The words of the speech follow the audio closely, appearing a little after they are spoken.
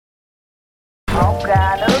hột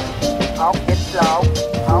gà nướng, hột vịt lộn,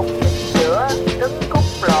 hột vịt sữa, trứng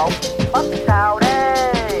cút lộn, bắp xào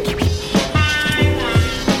đây.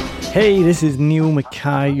 Hey, this is Neil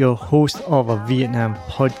Mackay, your host of a Vietnam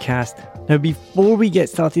podcast. Now, before we get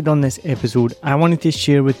started on this episode, I wanted to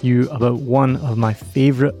share with you about one of my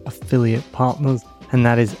favourite affiliate partners, and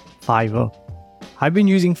that is Fiverr. I've been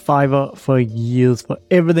using Fiverr for years for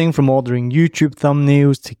everything from ordering YouTube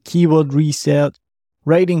thumbnails to keyword research,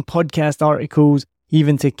 writing podcast articles,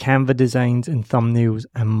 even to Canva designs and thumbnails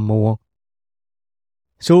and more.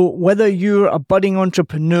 So whether you're a budding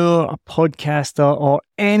entrepreneur, a podcaster, or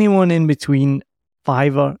anyone in between,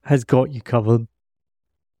 Fiverr has got you covered.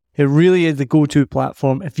 It really is the go-to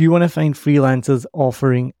platform if you want to find freelancers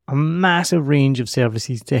offering a massive range of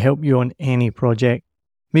services to help you on any project.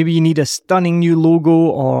 Maybe you need a stunning new logo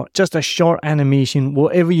or just a short animation,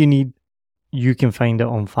 whatever you need, you can find it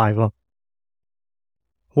on Fiverr.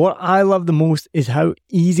 What I love the most is how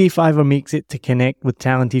easy Fiverr makes it to connect with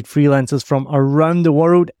talented freelancers from around the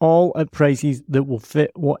world, all at prices that will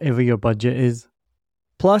fit whatever your budget is.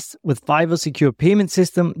 Plus, with Fiverr's secure payment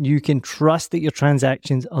system, you can trust that your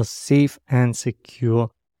transactions are safe and secure.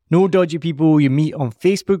 No dodgy people you meet on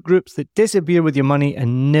Facebook groups that disappear with your money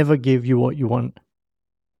and never give you what you want.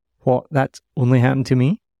 What, that's only happened to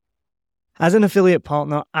me? As an affiliate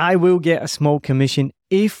partner, I will get a small commission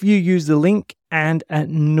if you use the link and at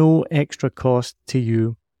no extra cost to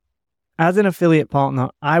you. As an affiliate partner,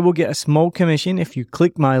 I will get a small commission if you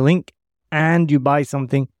click my link and you buy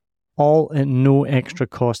something, all at no extra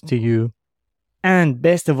cost to you. And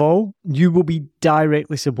best of all, you will be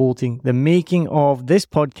directly supporting the making of this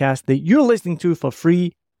podcast that you're listening to for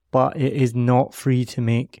free, but it is not free to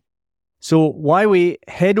make. So why wait?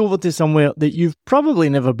 Head over to somewhere that you've probably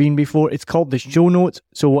never been before. It's called the show notes.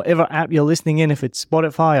 So whatever app you're listening in, if it's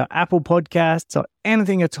Spotify or Apple Podcasts or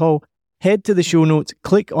anything at all, head to the show notes,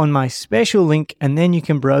 click on my special link, and then you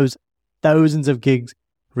can browse thousands of gigs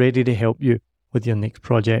ready to help you with your next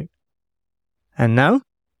project. And now,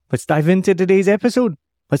 let's dive into today's episode.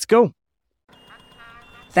 Let's go.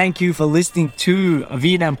 Thank you for listening to a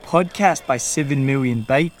Vietnam podcast by 7 Million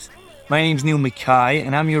Bikes. My name's Neil Mackay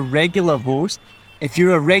and I'm your regular host. If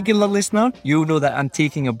you're a regular listener, you'll know that I'm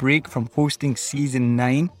taking a break from hosting season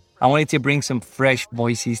 9. I wanted to bring some fresh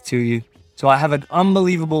voices to you. So I have an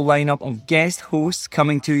unbelievable lineup of guest hosts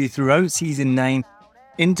coming to you throughout season 9,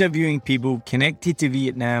 interviewing people connected to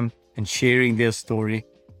Vietnam and sharing their story.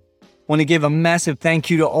 I want to give a massive thank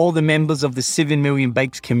you to all the members of the 7 Million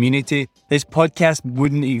Bikes community. This podcast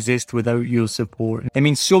wouldn't exist without your support. It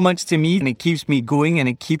means so much to me and it keeps me going and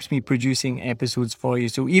it keeps me producing episodes for you.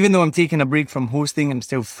 So even though I'm taking a break from hosting, I'm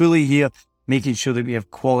still fully here making sure that we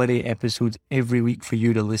have quality episodes every week for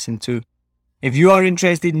you to listen to. If you are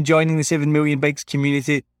interested in joining the 7 Million Bikes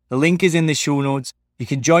community, the link is in the show notes. You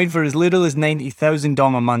can join for as little as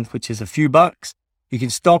 $90,000 a month, which is a few bucks. You can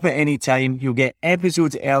stop at any time, you'll get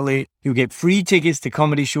episodes early, you'll get free tickets to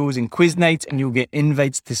comedy shows and quiz nights, and you'll get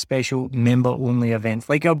invites to special member-only events,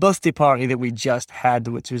 like our birthday party that we just had,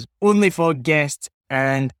 which was only for guests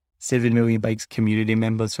and 7 Million Bikes community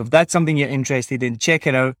members. So if that's something you're interested in, check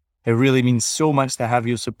it out. It really means so much to have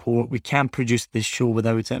your support. We can't produce this show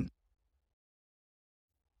without it.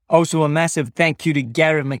 Also, a massive thank you to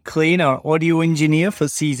Garrett McLean, our audio engineer for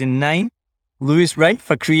season 9. Lewis Wright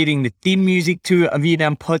for creating the theme music to a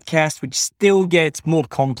Vietnam podcast, which still gets more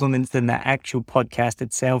compliments than the actual podcast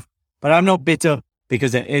itself. But I'm not bitter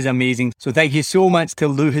because it is amazing. So thank you so much to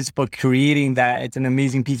Lewis for creating that. It's an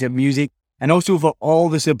amazing piece of music. And also for all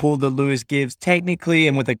the support that Lewis gives technically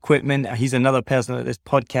and with equipment. He's another person that this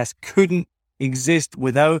podcast couldn't exist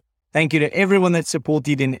without. Thank you to everyone that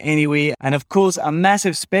supported in any way. And of course, a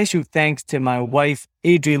massive special thanks to my wife,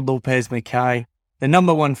 Adrienne Lopez Mackay, the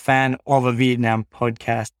number one fan of a Vietnam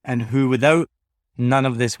podcast, and who without none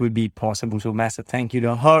of this would be possible. So massive thank you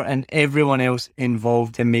to her and everyone else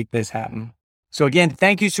involved to make this happen. So again,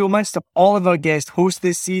 thank you so much to all of our guest hosts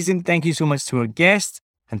this season. Thank you so much to our guests,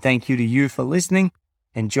 and thank you to you for listening.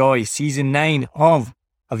 Enjoy season 9 of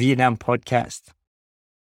a Vietnam podcast.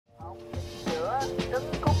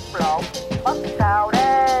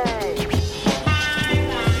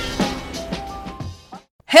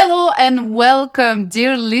 Hello and welcome,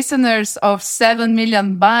 dear listeners of 7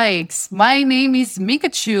 Million Bikes. My name is Mika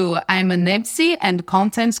Chu. I'm an MC and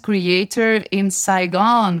content creator in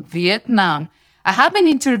Saigon, Vietnam. I have been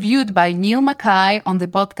interviewed by Neil Mackay on the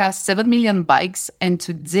podcast 7 Million Bikes, and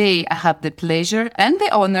today I have the pleasure and the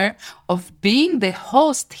honor of being the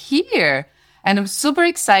host here. And I'm super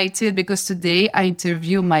excited because today I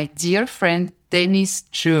interview my dear friend Dennis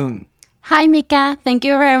Trung. Hi, Mika. Thank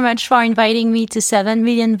you very much for inviting me to 7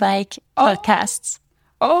 Million Bike podcasts.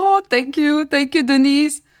 Oh, thank you. Thank you,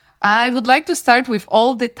 Denise. I would like to start with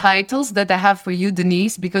all the titles that I have for you,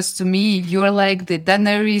 Denise, because to me, you're like the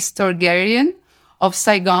Daenerys Targaryen of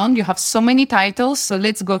Saigon. You have so many titles, so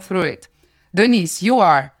let's go through it. Denise, you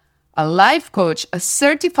are a life coach, a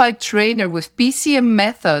certified trainer with PCM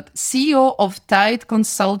method, CEO of Tide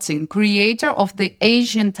Consulting, creator of the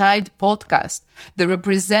Asian Tide podcast, the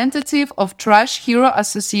representative of Trash Hero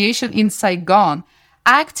Association in Saigon,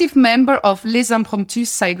 active member of Les Impromptus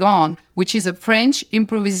Saigon, which is a French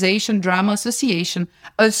improvisation drama association,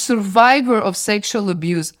 a survivor of sexual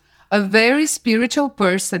abuse, a very spiritual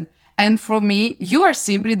person, and for me, you are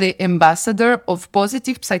simply the ambassador of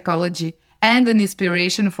positive psychology and an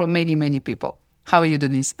inspiration for many, many people. How are you,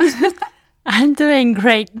 Denise? I'm doing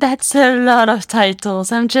great. That's a lot of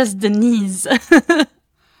titles. I'm just Denise.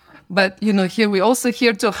 But, here we're also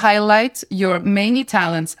here to highlight your many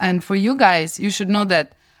talents. And for you guys, you should know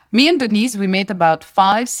that me and Denise, we met about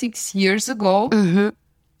 5-6 years ago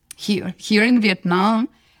here in Vietnam.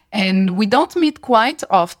 And we don't meet quite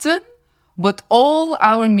often, but all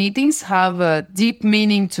our meetings have a deep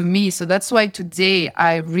meaning to me. So that's why today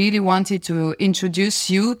I really wanted to introduce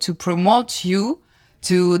you, to promote you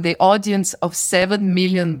to the audience of 7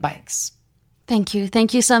 Million Bikes. Thank you.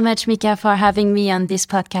 Thank you so much, Mika, for having me on this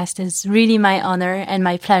podcast. It's really my honor and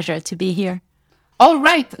my pleasure to be here. All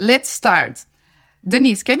right, let's start.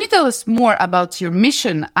 Denise, can you tell us more about your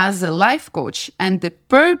mission as a life coach and the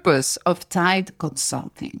purpose of Tide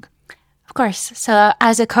Consulting? Of course. So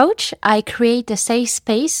as a coach, I create a safe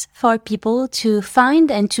space for people to find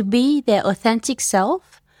and to be their authentic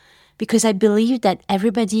self, because I believe that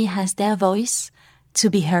everybody has their voice to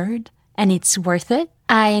be heard and it's worth it.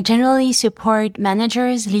 I generally support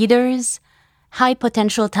managers, leaders, high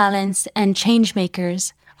potential talents, and change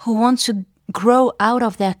makers who want to grow out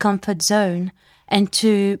of their comfort zone and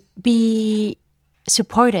to be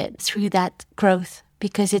supported through that growth,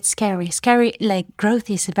 because it's scary. Like growth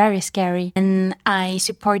is very scary, and I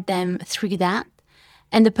support them through that.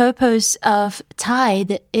 And the purpose of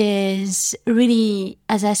Tide is really,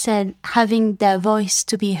 as I said, having their voice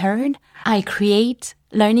to be heard. I create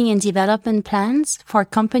learning and development plans for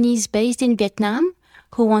companies based in Vietnam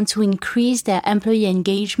who want to increase their employee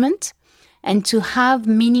engagement and to have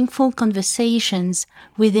meaningful conversations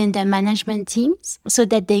within their management teams so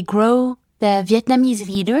that they grow their Vietnamese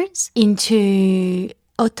leaders into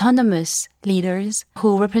autonomous leaders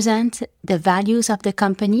who represent the values of the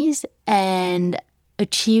companies and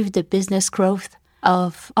achieve the business growth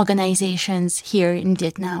of organizations here in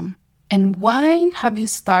Vietnam. And why have you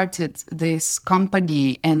started this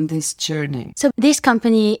company and this journey? So this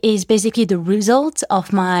company is basically the result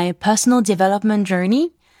of my personal development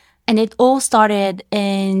journey. And it all started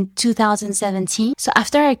in 2017. So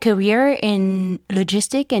after a career in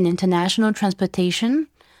logistics and international transportation,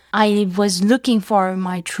 I was looking for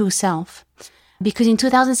my true self. Because in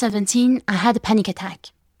 2017, I had a panic attack.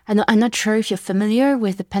 I'm not sure if you're familiar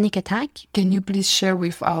with the panic attack. Can you please share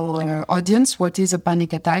with our audience what is a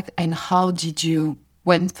panic attack and how did you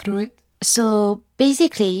went through it? So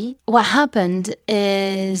basically, what happened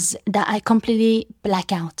is that I completely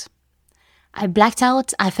blacked out. I blacked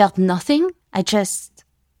out. I felt nothing. I just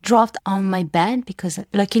dropped on my bed because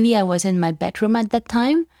luckily I was in my bedroom at that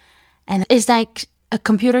time. And it's like a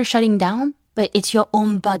computer shutting down, but it's your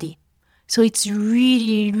own body. So it's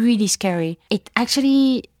really, really scary. It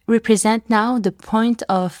actually represents now the point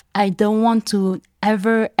of I don't want to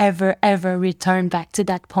ever return back to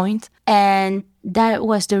that point. And that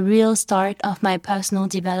was the real start of my personal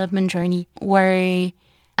development journey, where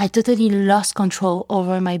I totally lost control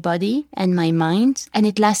over my body and my mind. And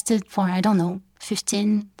it lasted for,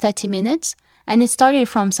 15, 30 minutes. And it started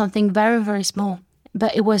from something very, very small.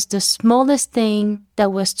 But it was the smallest thing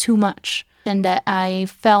that was too much. And that I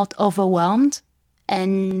felt overwhelmed.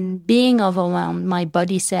 And being overwhelmed, my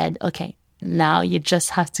body said, okay, now you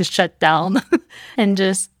just have to shut down and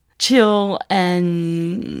just chill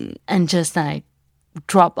and just like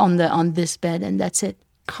drop on this bed, and that's it.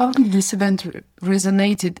 How did this event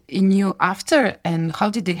resonated in you after, and how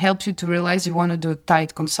did it help you to realize you want to do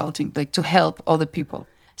Tide Consulting, like to help other people?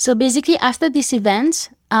 So basically, after this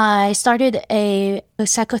event, I started a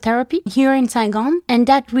psychotherapy here in Saigon, and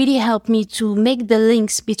that really helped me to make the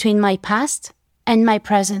links between my past and my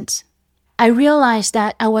present. I realized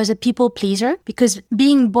that I was a people pleaser because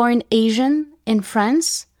being born Asian in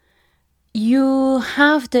France, you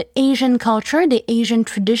have the Asian culture, the Asian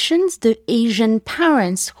traditions, the Asian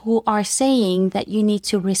parents who are saying that you need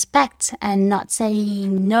to respect and not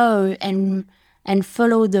saying no and and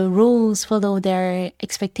follow the rules, follow their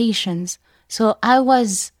expectations. So I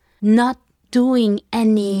was not doing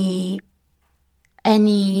anything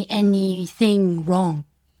wrong.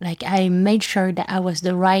 Like I made sure that I was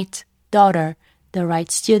the right daughter, the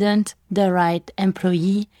right student, the right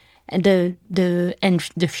employee, and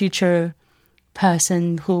the future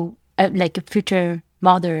person who like a future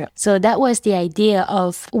mother. So that was the idea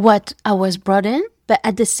of what I was brought in. But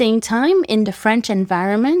at the same time, in the French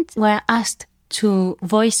environment, we're asked to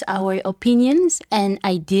voice our opinions and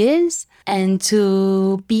ideas and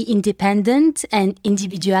to be independent and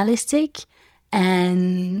individualistic.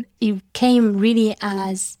 And it came really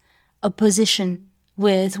as opposition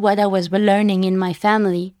with what I was learning in my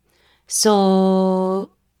family.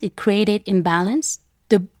 So it created imbalance.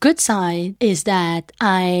 The good side is that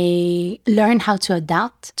I learned how to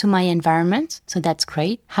adapt to my environment, so that's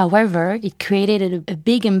great. However, it created a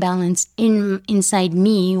big imbalance inside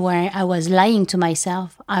me where I was lying to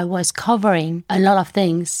myself. I was covering a lot of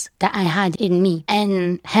things that I had in me,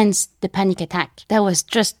 and hence the panic attack. That was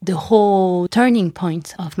just the whole turning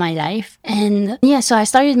point of my life. And yeah, so I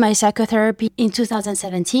started my psychotherapy in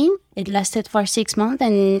 2017. It lasted for 6 months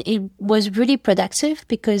and it was really productive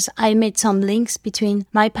because I made some links between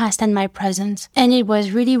my past and my present. And it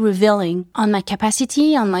was really revealing on my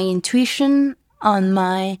capacity, on my intuition, on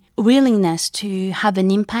my willingness to have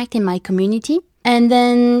an impact in my community. And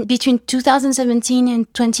then between 2017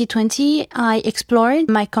 and 2020, I explored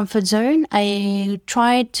my comfort zone. I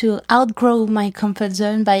tried to outgrow my comfort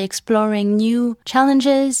zone by exploring new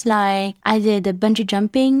challenges. Like I did a bungee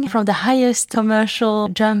jumping from the highest commercial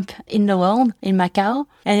jump in the world in Macau.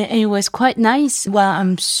 And it was quite nice. Well,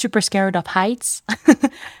 I'm super scared of heights.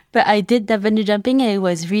 But I did the bungee jumping and it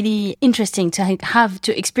was really interesting to have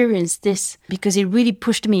to experience this because it really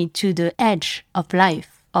pushed me to the edge of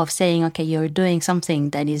life. Of saying, okay, you're doing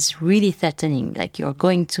something that is really threatening, like you're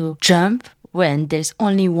going to jump when there's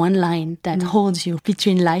only one line that holds you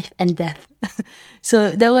between life and death.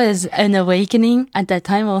 So that was an awakening at that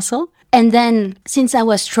time also. And then since I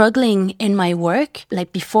was struggling in my work,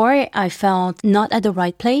 like before I felt not at the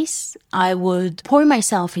right place, I would pour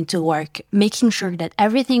myself into work, making sure that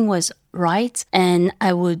everything was right. And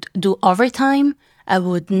I would do overtime. I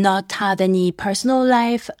would not have any personal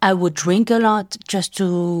life. I would drink a lot just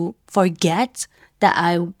to forget that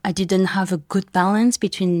I didn't have a good balance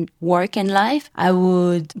between work and life. I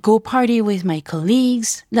would go party with my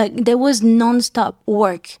colleagues. Like there was nonstop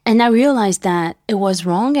work. And I realized that it was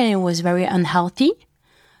wrong and it was very unhealthy.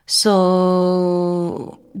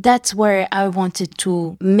 So that's where I wanted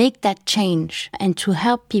to make that change and to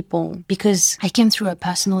help people because I came through a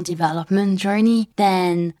personal development journey.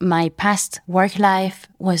 Then my past work life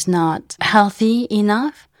was not healthy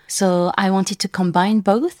enough. So I wanted to combine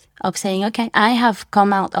both of saying, okay, I have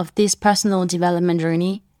come out of this personal development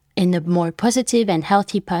journey in a more positive and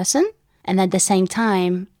healthy person. And at the same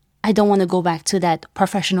time, I don't want to go back to that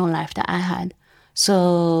professional life that I had.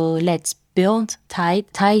 So let's build Tide.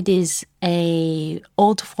 Tide is a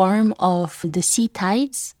old form of the sea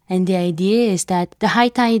tides. And the idea is that the high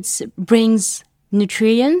tides brings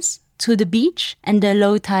nutrients to the beach and the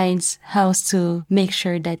low tides helps to make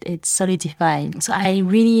sure that it's solidified. So I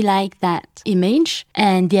really like that image.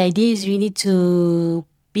 And the idea is really to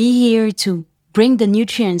be here to bring the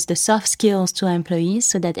nutrients, the soft skills to employees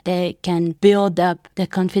so that they can build up their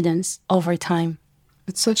confidence over time.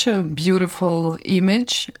 It's such a beautiful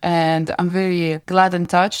image, and I'm very glad and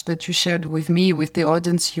touched that you shared with me, with the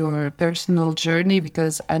audience, your personal journey,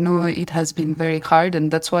 because I know it has been very hard, and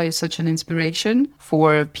that's why it's such an inspiration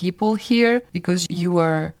for people here, because you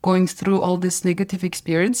are going through all these negative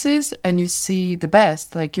experiences and you see the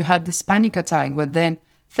best. Like you had this panic attack, but then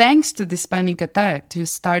thanks to this panic attack, you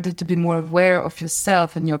started to be more aware of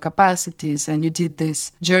yourself and your capacities, and you did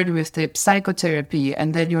this journey with the psychotherapy,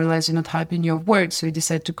 and then you realized you're not happy in your work, so you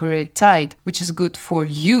decided to create Tide, which is good for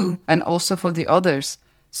you and also for the others.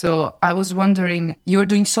 So I was wondering, you're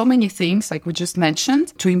doing so many things, like we just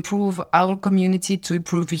mentioned, to improve our community, to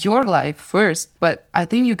improve your life first. But I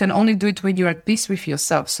think you can only do it when you're at peace with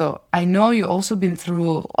yourself. So I know you've also been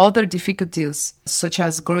through other difficulties, such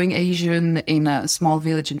as growing Asian in a small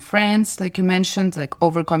village in France, like you mentioned, like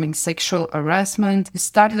overcoming sexual harassment. You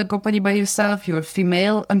started a company by yourself. You're a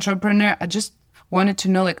female entrepreneur. I just wanted to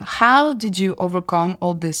know, like, how did you overcome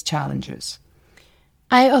all these challenges?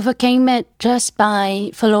 I overcame it just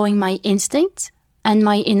by following my instinct and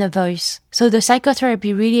my inner voice. So the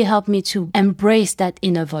psychotherapy really helped me to embrace that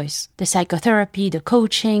inner voice. The psychotherapy, the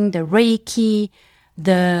coaching, the Reiki,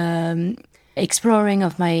 the exploring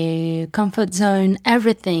of my comfort zone,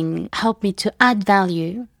 everything helped me to add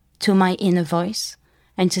value to my inner voice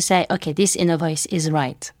and to say, okay, this inner voice is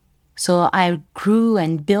right. So I grew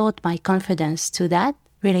and built my confidence to that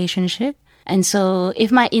relationship. And so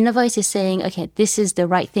if my inner voice is saying, okay, this is the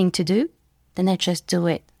right thing to do, then I just do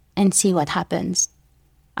it and see what happens.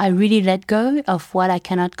 I really let go of what I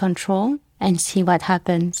cannot control and see what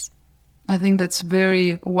happens. I think that's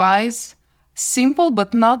very wise, simple,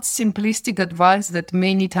 but not simplistic advice that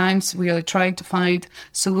many times we are trying to find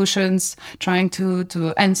solutions, trying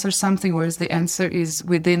to answer something, whereas the answer is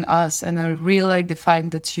within us. And I really like the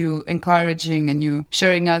fact that you encouraging and you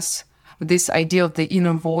sharing us with this idea of the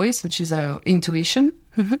inner voice, which is our intuition.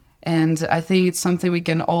 Mm-hmm. And I think it's something we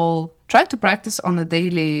can all try to practice on a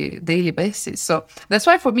daily basis. So that's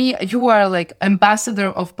why for me, you are like ambassador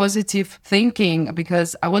of positive thinking,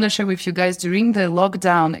 because I want to share with you guys during the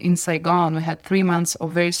lockdown in Saigon, we had 3 months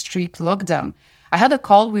of very strict lockdown. I had a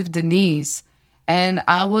call with Denise and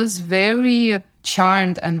I was very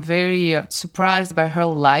charmed and very surprised by her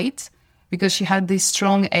light, because she had this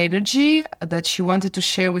strong energy that she wanted to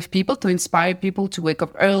share with people, to inspire people to wake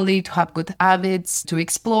up early, to have good habits, to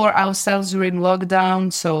explore ourselves during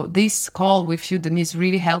lockdown. So this call with you, Denise,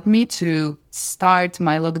 really helped me to start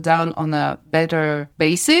my lockdown on a better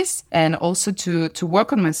basis and also to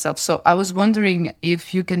work on myself. So I was wondering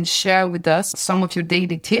if you can share with us some of your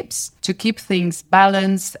daily tips to keep things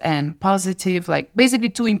balanced and positive, like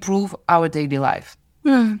basically to improve our daily life.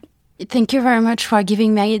 Thank you very much for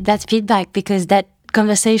giving me that feedback, because that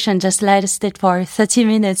conversation just lasted for 30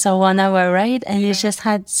 minutes or 1 hour, right? And it just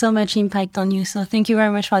had so much impact on you. So thank you very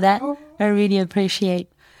much for that. I really appreciate.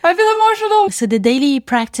 I feel emotional. So the daily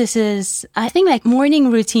practices, I think like morning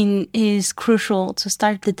routine is crucial to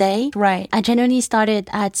start the day. Right. I generally started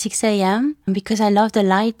at 6 a.m. because I love the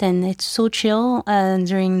light and it's so chill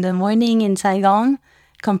during the morning in Saigon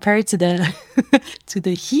compared to the to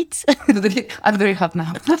the heat. I'm very hot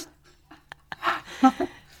now.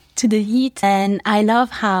 To the heat. And I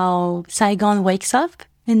love how Saigon wakes up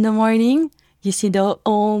in the morning. You see the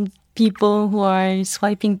old people who are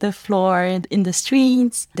swiping the floor in the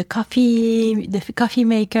streets, the coffee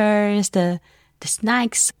makers, the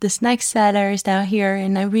snack sellers down here.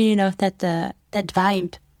 And I really love that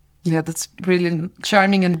vibe. Yeah, that's really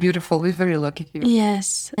charming and beautiful. We're very lucky here.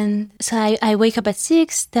 Yes. And so I wake up at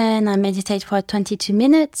 6, then I meditate for 22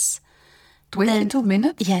 minutes. 22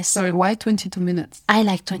 minutes? Yes. Sorry, why 22 minutes? I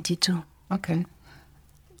like 22. Okay.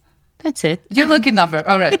 That's it. You're lucky number.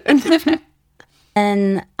 All right.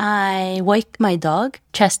 And I wake my dog,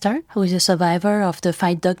 Chester, who is a survivor of the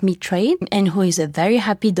fight dog meat trade and who is a very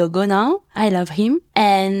happy doggo now. I love him.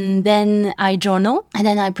 And then I journal and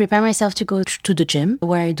then I prepare myself to go to the gym,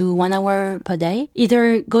 where I do 1 hour per day,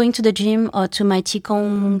 either going to the gym or to my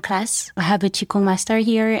Qigong class. I have a Qigong master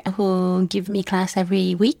here who gives me class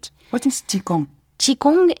every week. What is Qigong?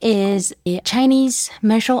 Qigong is a Chinese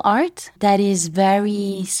martial art that is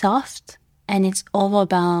very soft. And it's all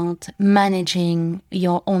about managing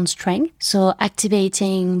your own strength. So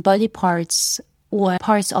activating body parts or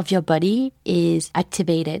parts of your body is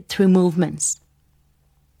activated through movements.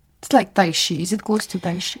 It's like Tai Chi. Is it close to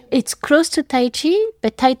Tai Chi? It's close to Tai Chi,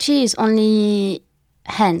 but Tai Chi is only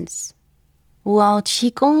hands. While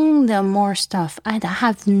Qigong, there are more stuff. I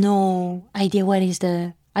have no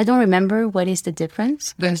idea I don't remember what is the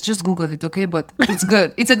difference. Let's just Google it, okay? But it's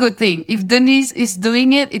good. It's a good thing. If Denise is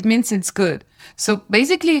doing it, it means it's good. So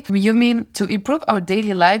basically, you mean to improve our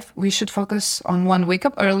daily life, we should focus on wake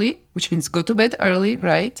up early, which means go to bed early,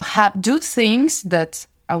 right? Do things that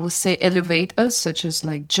I will say elevate us, such as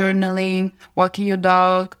like journaling, walking your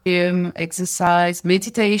dog, gym, exercise,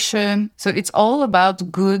 meditation. So it's all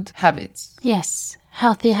about good habits. Yes,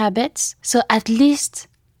 healthy habits. So at least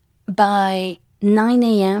by 9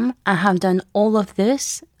 a.m., I have done all of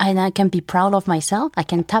this and I can be proud of myself. I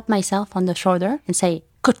can tap myself on the shoulder and say,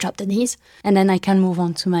 good job, Denise. And then I can move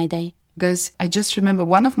on to my day. Guys, I just remember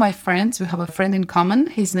one of my friends, we have a friend in common.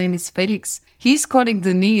 His name is Felix. He's calling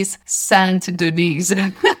Denise Saint Denise.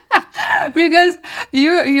 Because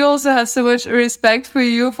you also have so much respect for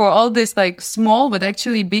you for all this like small but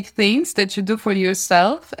actually big things that you do for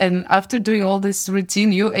yourself. And after doing all this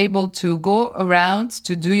routine, you're able to go around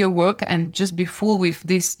to do your work and just be full with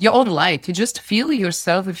your own light. You just feel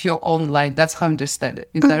yourself with your own light. That's how I understand it.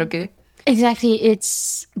 Is that okay? Exactly.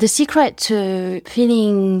 It's the secret to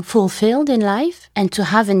feeling fulfilled in life and to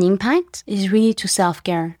have an impact is really to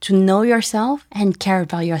self-care, to know yourself and care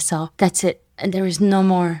about yourself. That's it. And there is no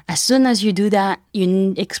more. As soon as you do that,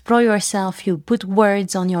 you explore yourself, you put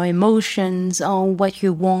words on your emotions, on what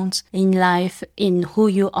you want in life, in who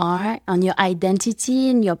you are, on your identity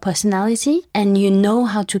and your personality, and you know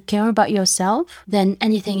how to care about yourself, then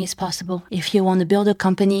anything is possible. If you want to build a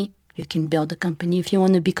company, you can build a company. If you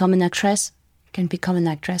want to become an actress, you can become an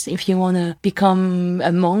actress. If you want to become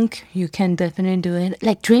a monk, you can definitely do it.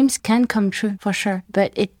 Like, dreams can come true for sure,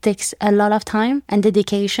 but it takes a lot of time and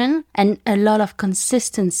dedication and a lot of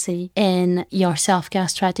consistency in your self-care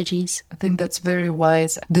strategies. I think that's very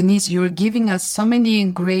wise. Denise, you're giving us so many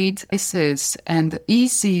great essays and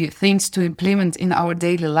easy things to implement in our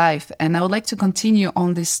daily life. And I would like to continue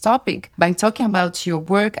on this topic by talking about your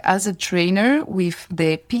work as a trainer with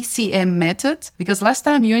the PCM method. Because last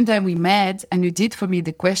time you and I, we met and you did for me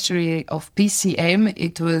the questionnaire of PCM.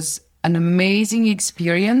 It was an amazing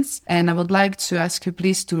experience. And I would like to ask you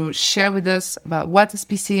please to share with us about what is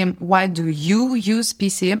PCM, why do you use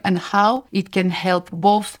PCM, and how it can help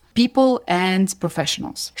both people and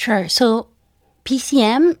professionals. Sure. So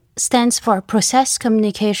PCM stands for Process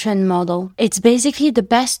Communication Model. It's basically the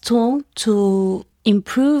best tool to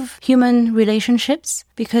improve human relationships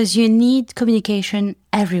because you need communication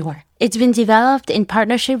everywhere. It's been developed in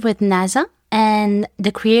partnership with NASA. And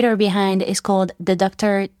the creator behind is called the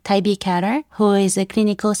Dr. Taibi Kader, who is a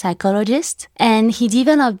clinical psychologist. And he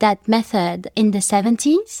developed that method in the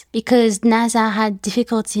 70s because NASA had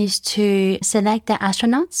difficulties to select the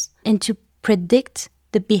astronauts and to predict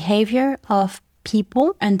the behavior of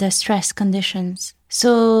people under stress conditions.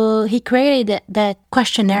 So he created that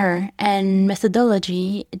questionnaire and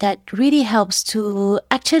methodology that really helps to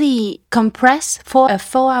actually compress for a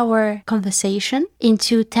 4-hour conversation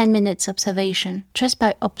into 10 minutes observation. Just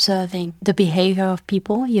by observing the behavior of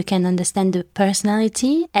people, you can understand the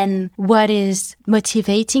personality and what is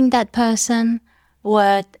motivating that person,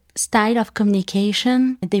 what style of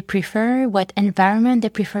communication they prefer, what environment they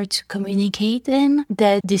prefer to communicate in,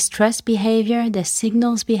 the distress behavior, the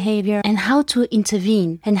signals behavior, and how to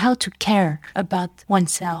intervene and how to care about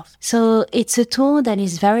oneself. So it's a tool that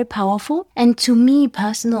is very powerful. And to me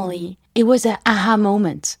personally, it was an aha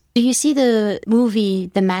moment. Do you see the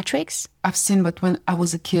movie The Matrix? I've seen, but when I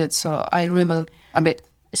was a kid, so I remember a bit.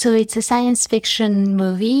 So it's a science fiction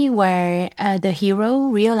movie where the hero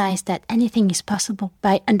realized that anything is possible.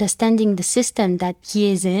 By understanding the system that he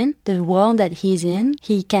is in, the world that he's in,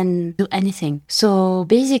 he can do anything. So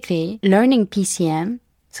basically, learning PCM,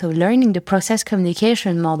 so learning the process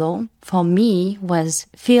communication model, for me was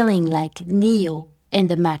feeling like Neo in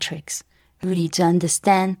the Matrix. Really to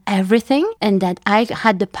understand everything and that I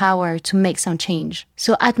had the power to make some change.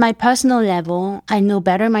 So at my personal level, I know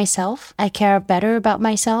better myself. I care better about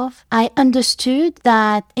myself. I understood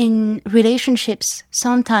that in relationships,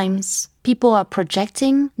 sometimes people are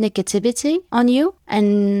projecting negativity on you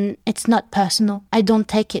and it's not personal. I don't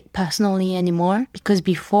take it personally anymore because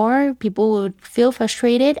before people would feel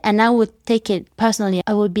frustrated and I would take it personally.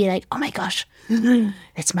 I would be like, oh my gosh,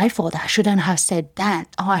 it's my fault. I shouldn't have said that,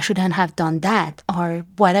 or I shouldn't have done that, or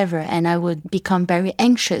whatever. And I would become very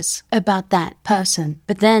anxious about that person.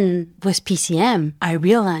 But then with PCM, I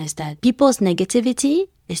realized that people's negativity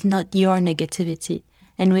is not your negativity.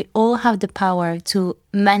 And we all have the power to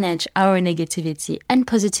manage our negativity and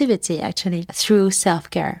positivity, actually, through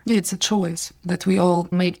self-care. Yeah, it's a choice that we all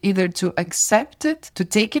make, either to accept it, to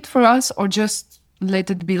take it for us, or just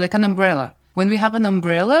let it be like an umbrella. When we have an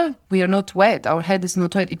umbrella, we are not wet. Our head is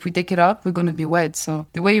not wet. If we take it up, we're going to be wet. So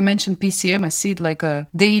the way you mentioned PCM, I see it like a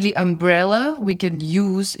daily umbrella we can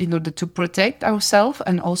use in order to protect ourselves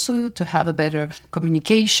and also to have a better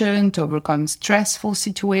communication, to overcome stressful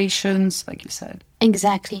situations, like you said.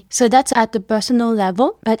 Exactly. So that's at the personal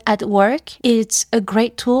level, but at work, it's a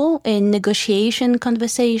great tool in negotiation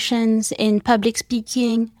conversations, in public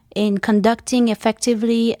speaking, in conducting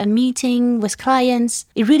effectively a meeting with clients.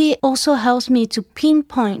 It really also helps me to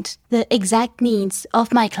pinpoint the exact needs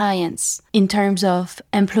of my clients in terms of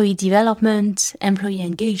employee development, employee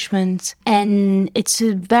engagement. And it's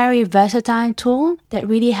a very versatile tool that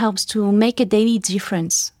really helps to make a daily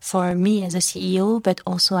difference for me as a CEO, but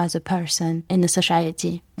also as a person in the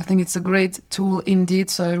society. I think it's a great tool indeed.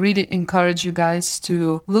 So I really encourage you guys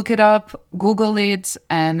to look it up, Google it.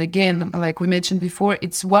 And again, like we mentioned before,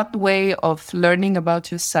 it's one way of learning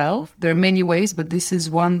about yourself. There are many ways, but this is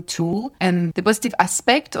one tool. And the positive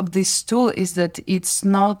aspect of this tool is that it's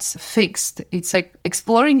not fixed. It's like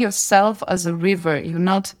exploring yourself as a river. You're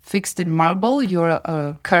not fixed in marble. You're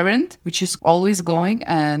a current, which is always going.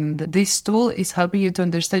 And this tool is helping you to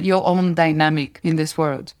understand your own dynamic in this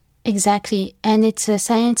world. Exactly. And it's a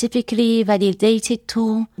scientifically validated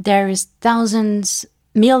tool. There's thousands,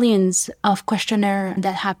 millions of questionnaires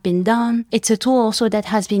that have been done. It's a tool also that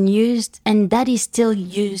has been used and that is still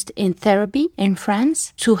used in therapy in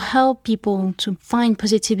France to help people to find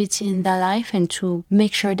positivity in their life and to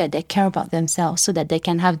make sure that they care about themselves so that they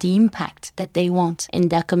can have the impact that they want in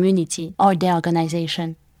their community or their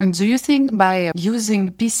organization. And do you think by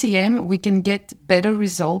using PCM, we can get better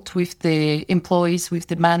result with the employees, with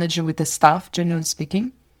the manager, with the staff, generally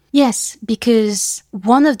speaking? Yes, because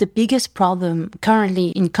one of the biggest problems currently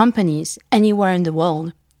in companies anywhere in the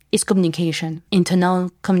world is communication, internal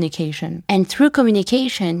communication. And through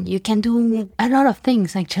communication, you can do a lot of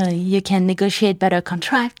things, actually. You can negotiate better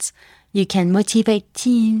contracts, you can motivate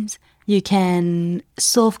teams, you can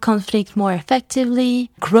solve conflict more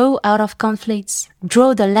effectively, grow out of conflicts,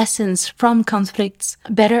 draw the lessons from conflicts,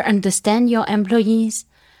 better understand your employees.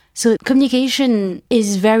 So communication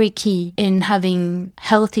is very key in having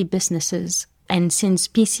healthy businesses. And since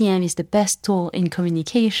PCM is the best tool in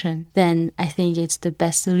communication, then I think it's the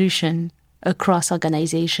best solution across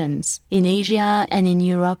organizations in Asia and in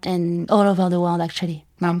Europe and all over the world, actually.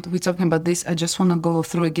 Now we're talking about this, I just want to go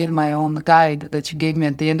through again my own guide that you gave me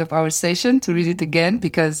at the end of our session to read it again,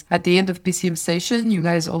 because at the end of PCM session, you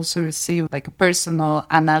guys also receive like a personal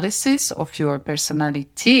analysis of your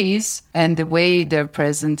personalities and the way they're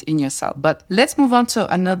present in yourself. But let's move on to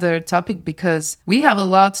another topic, because we have a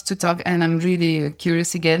lot to talk, and I'm really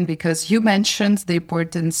curious again, because you mentioned the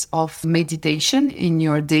importance of meditation in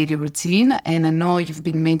your daily routine. And I know you've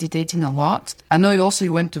been meditating a lot. I know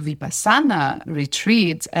you went to Vipassana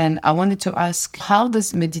retreat. And I wanted to ask, how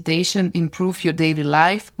does meditation improve your daily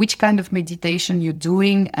life? Which kind of meditation you're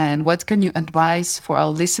doing? And what can you advise for our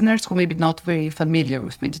listeners who may be not very familiar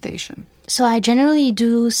with meditation? So I generally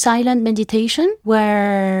do silent meditation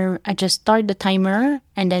where I just start the timer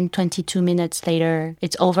and then 22 minutes later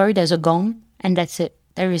it's over. There's a gong and that's it.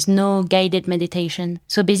 There is no guided meditation.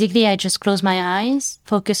 So basically, I just close my eyes,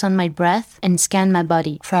 focus on my breath, and scan my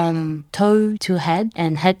body from toe to head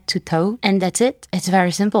and head to toe. And that's it. It's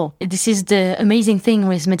very simple. This is the amazing thing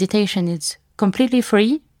with meditation. It's completely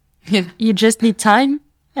free. Yeah. You just need time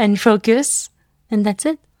and focus, and that's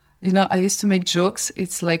it. You know, I used to make jokes.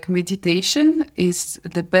 It's like meditation is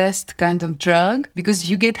the best kind of drug because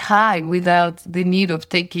you get high without the need of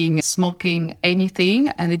smoking, anything.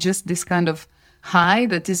 And it's just this kind of high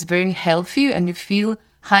that is very healthy, and you feel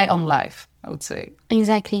high on life, I would say.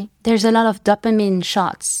 Exactly. There's a lot of dopamine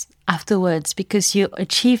shots afterwards because you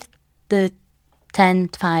achieved the 10,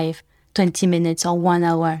 5, 20 minutes or 1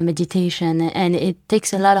 hour meditation, and it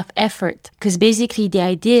takes a lot of effort because basically the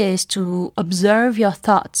idea is to observe your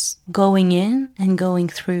thoughts going in and going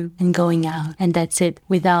through and going out, and that's it,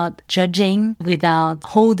 without judging, without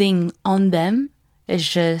holding on them.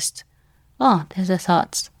 It's just, oh, there's the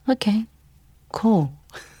thoughts. Okay. Cool.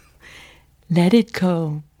 Let it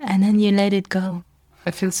go. And then you let it go.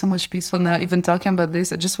 I feel so much peaceful now. Even talking about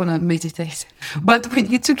this, I just want to meditate. But we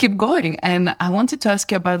need to keep going. And I wanted to ask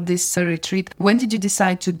you about this retreat. When did you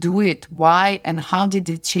decide to do it? Why? And how did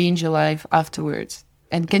it change your life afterwards?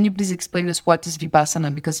 And can you please explain us what is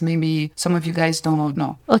Vipassana? Because maybe some of you guys don't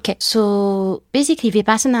know. Okay. So basically,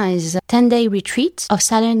 Vipassana is a 10-day retreat of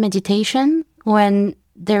silent meditation when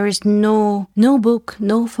there is no book,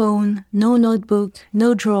 no phone, no notebook,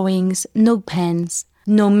 no drawings, no pens,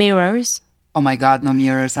 no mirrors. Oh my God, no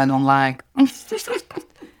mirrors, I don't like.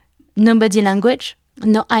 No body language,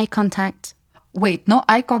 no eye contact. Wait, no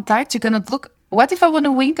eye contact? You cannot look. What if I want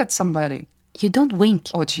to wink at somebody? You don't wink.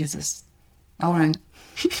 Oh, Jesus. All right.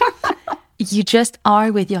 You just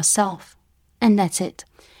are with yourself. And that's it.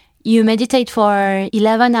 You meditate for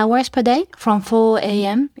 11 hours per day from 4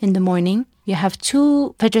 a.m. in the morning. You have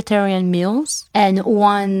 2 vegetarian meals and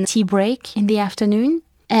 1 tea break in the afternoon.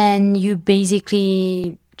 And you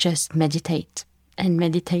basically just meditate and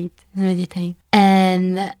meditate and meditate.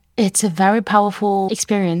 And it's a very powerful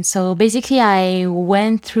experience. So basically, I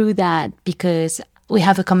went through that because we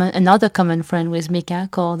have another common friend with Mika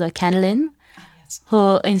called Kanlin,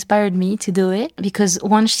 who inspired me to do it. Because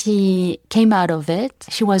once she came out of it,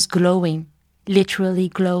 she was glowing. Literally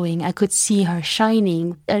glowing. I could see her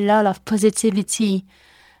shining, a lot of positivity.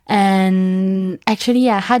 And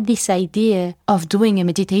actually, I had this idea of doing a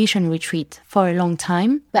meditation retreat for a long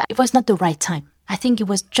time, but it was not the right time. I think it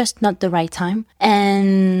was just not the right time.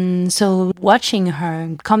 And so watching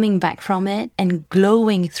her coming back from it and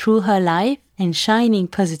glowing through her life and shining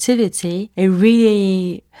positivity, it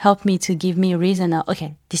really helped me to give me a reason of,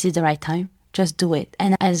 okay, this is the right time. Just do it.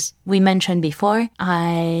 And as we mentioned before,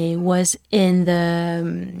 I was in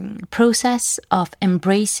the process of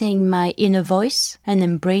embracing my inner voice and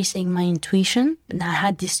embracing my intuition. And I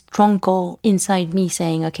had this strong goal inside me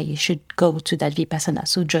saying, okay, you should go to that Vipassana.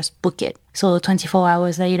 So just book it. So 24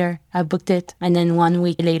 hours later, I booked it. And then 1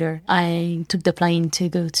 week later, I took the plane to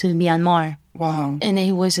go to Myanmar. Wow. And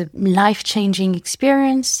it was a life-changing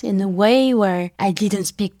experience in a way where I didn't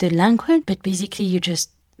speak the language, but basically you just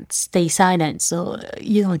stay silent, so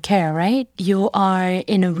you don't care, right? You are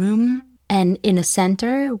in a room and in a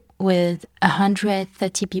center with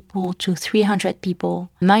 130 people to 300 people.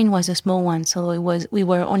 Mine was a small one, so we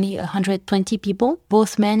were only 120 people,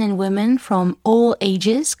 both men and women from all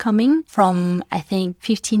ages coming, from I think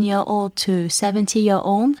 15-year-old to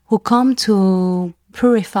 70-year-old, who come to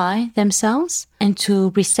purify themselves and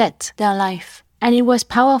to reset their life. And it was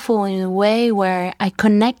powerful in a way where I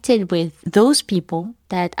connected with those people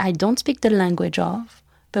that I don't speak the language of,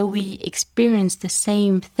 but we experienced the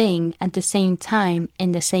same thing at the same time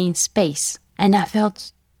in the same space. And I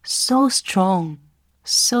felt so strong,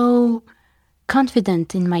 so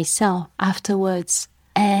confident in myself afterwards.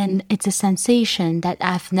 And it's a sensation that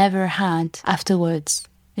I've never had afterwards.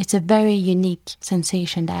 It's a very unique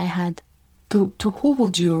sensation that I had. To who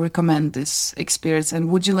would you recommend this experience, and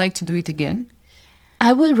would you like to do it again?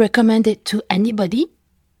 I would recommend it to anybody,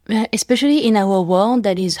 especially in our world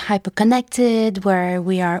that is hyper-connected, where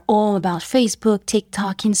we are all about Facebook,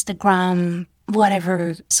 TikTok, Instagram,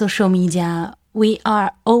 whatever, social media. We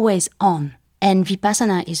are always on. And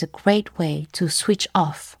Vipassana is a great way to switch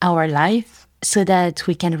off our life so that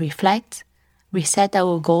we can reflect, reset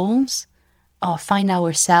our goals, or find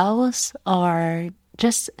ourselves, or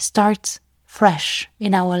just start fresh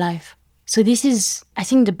in our life. So this is, I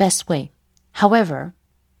think, the best way. However,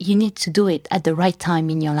 you need to do it at the right time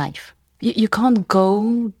in your life. You can't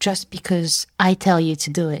go just because I tell you to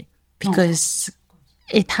do it, because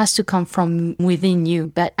it has to come from within you.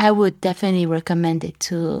 But I would definitely recommend it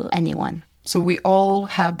to anyone. So we all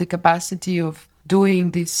have the capacity of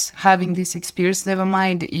doing this, having this experience, never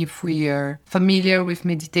mind if we are familiar with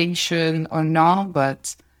meditation or not,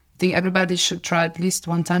 but I think everybody should try at least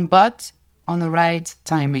one time, but on the right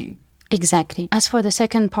timing. Exactly. As for the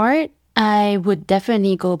second part, I would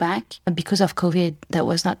definitely go back. Because of COVID, that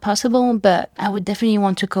was not possible, but I would definitely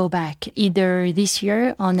want to go back either this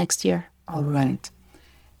year or next year. All right.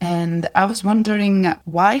 And I was wondering,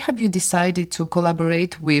 why have you decided to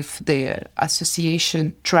collaborate with the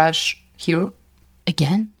association Trash Hero?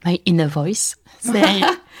 Again, my inner voice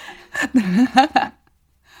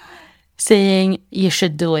saying you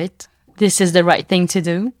should do it. This is the right thing to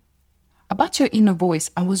do. About your inner voice,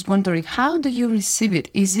 I was wondering, how do you receive it?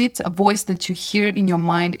 Is it a voice that you hear in your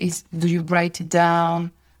mind? Do you write it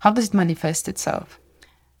down? How does it manifest itself?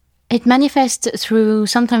 It manifests through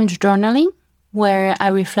sometimes journaling, where I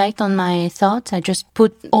reflect on my thoughts. I just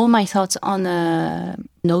put all my thoughts on a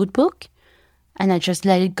notebook and I just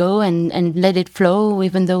let it go and let it flow,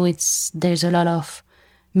 even though there's a lot of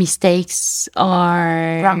mistakes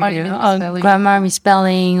or grammar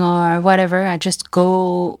misspelling or whatever. I just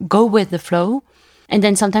go with the flow. And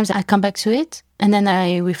then sometimes I come back to it and then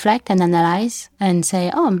I reflect and analyze and say,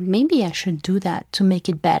 oh, maybe I should do that to make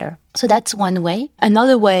it better. So that's one way.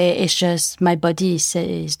 Another way is just my body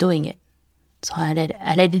is doing it. So I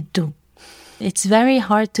let it do. It's very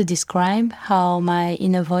hard to describe how my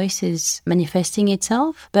inner voice is manifesting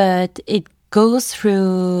itself, but it goes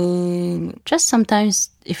through just sometimes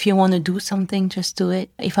if you want to do something, just do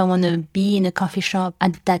it. If I want to be in a coffee shop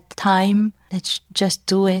at that time, let's just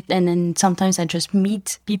do it. And then sometimes I just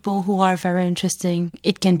meet people who are very interesting.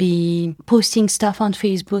 It can be posting stuff on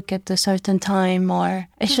Facebook at a certain time, or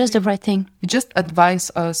it's just the right thing. You just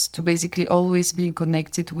advise us to basically always be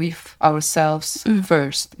connected with ourselves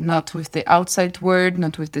first, not with the outside world,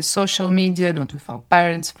 not with the social media, not with our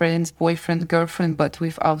parents, friends, boyfriend, girlfriend, but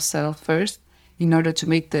with ourselves first in order to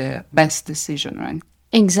make the best decision, right?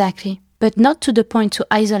 Exactly. But not to the point to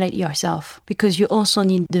isolate yourself, because you also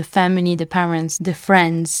need the family, the parents, the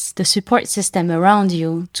friends, the support system around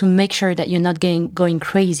you to make sure that you're not going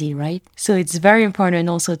crazy, right? So it's very important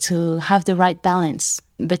also to have the right balance.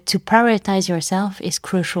 But to prioritize yourself is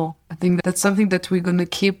crucial. I think that's something that we're going to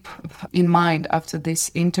keep in mind after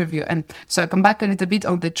this interview. And so I come back a little bit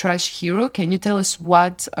on the Trash Hero. Can you tell us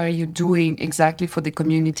what are you doing exactly for the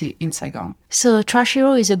community in Saigon? So Trash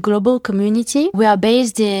Hero is a global community. We are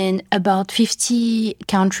based in about 50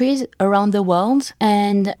 countries around the world,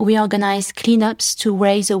 and we organize cleanups to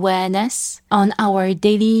raise awareness on our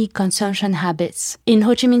daily consumption habits. In Ho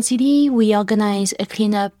Chi Minh City, we organize a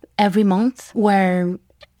cleanup every month where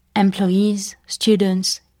employees,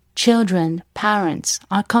 students, children, parents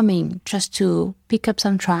are coming just to pick up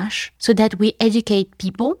some trash so that we educate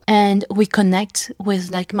people and we connect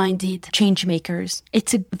with like-minded change makers.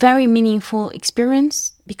 It's a very meaningful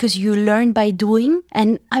experience because you learn by doing,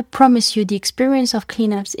 and I promise you the experience of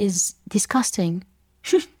cleanups is disgusting.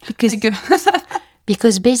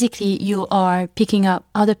 Because basically you are picking up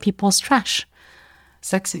other people's trash.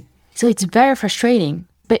 Sexy. So it's very frustrating.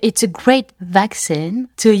 but it's a great vaccine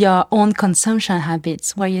to your own consumption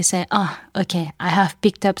habits where you say, okay, I have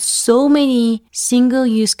picked up so many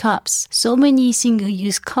single-use cups, so many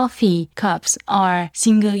single-use coffee cups, or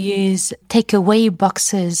single-use takeaway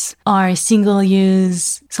boxes, or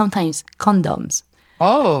single-use, sometimes condoms.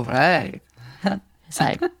 Oh, right. It's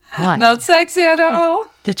like, what? Not sexy at all.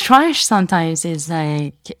 The trash sometimes is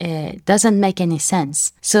like, it doesn't make any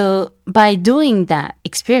sense. So by doing that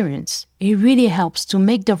experience, it really helps to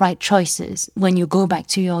make the right choices when you go back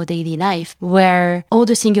to your daily life, where all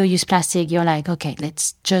the single-use plastic, you're like, okay,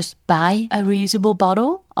 let's just buy a reusable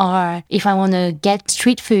bottle. Or if I want to get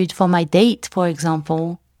street food for my date, for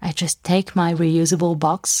example, I just take my reusable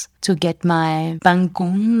box to get my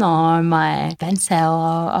bangkun or my pencil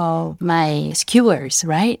or my skewers,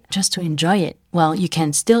 right? Just to enjoy it. Well, you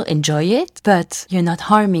can still enjoy it, but you're not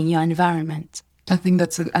harming your environment. I think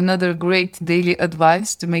that's another great daily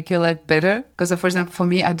advice to make your life better. Because, for example, for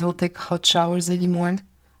me, I don't take hot showers anymore.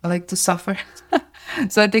 I like to suffer.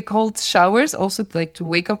 So I take cold showers also to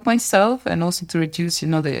wake up myself and also to reduce,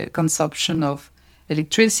 the consumption of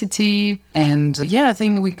electricity. And I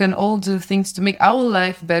think we can all do things to make our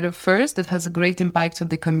life better first. That has a great impact on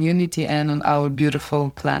the community and on our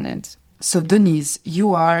beautiful planet. So Denise,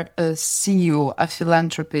 you are a CEO, a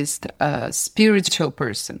philanthropist, a spiritual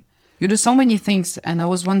person. You do so many things. And I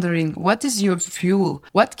was wondering, what is your fuel?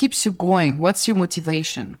 What keeps you going? What's your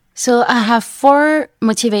motivation? So I have 4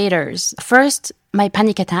 motivators. First, my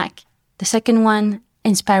panic attack. The second one,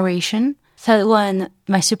 inspiration. Third one,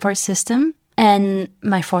 my support system. And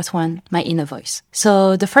my 4th one, my inner voice.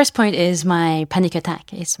 So the first point is my panic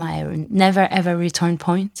attack. It's my never ever return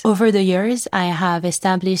point. Over the years, I have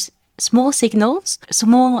established small signals,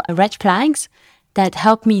 small red flags that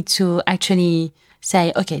help me to actually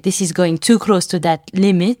say, okay, this is going too close to that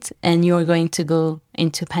limit and you're going to go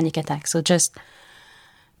into panic attack. So just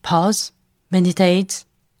pause, meditate,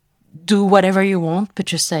 do whatever you want, but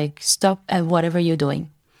just stop at whatever you're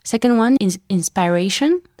doing. Second one is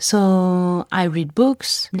inspiration. So I read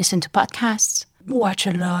books, listen to podcasts, watch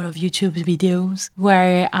a lot of YouTube videos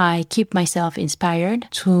where I keep myself inspired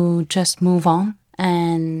to just move on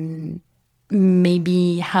and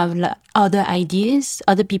maybe have other ideas,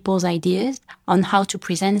 other people's ideas on how to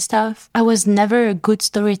present stuff. I was never a good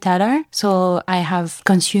storyteller, so I have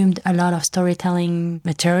consumed a lot of storytelling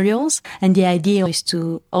materials. And the idea is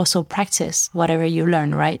to also practice whatever you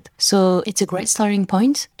learn, right? So it's a great starting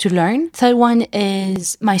point to learn. Third one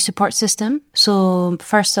is my support system. So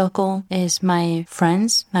first circle is my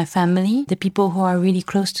friends, my family, the people who are really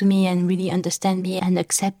close to me and really understand me and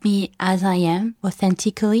accept me as I am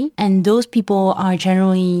authentically. And those people are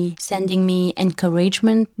generally sending me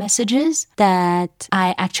encouragement messages that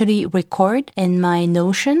I actually record in my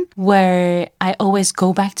Notion, where I always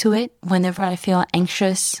go back to it whenever I feel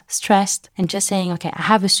anxious, stressed, and just saying, okay, I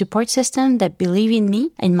have a support system that believe in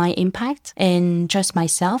me and my impact and just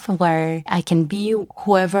myself, where I can be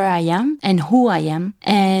whoever I am and who I am.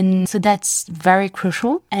 And so that's very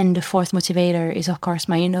crucial. And the 4th motivator is, of course,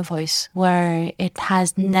 my inner voice, where it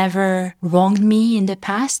has never wronged me in the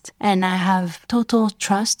past. And I have total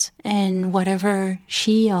trust in whatever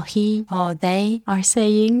she or he or they are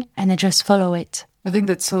saying, and I just follow it. I think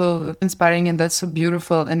that's so inspiring and that's so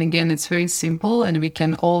beautiful. And again, it's very simple and we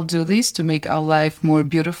can all do this to make our life more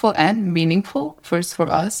beautiful and meaningful, first for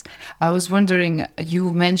us. I was wondering,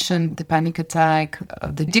 you mentioned the panic attack,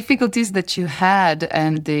 the difficulties that you had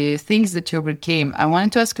and the things that you overcame. I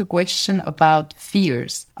wanted to ask a question about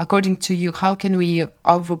fears. According to you, how can we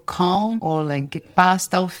overcome or get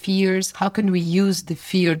past our fears? How can we use the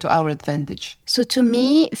fear to our advantage? So to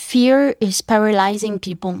me, fear is paralyzing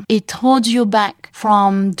people. It holds you back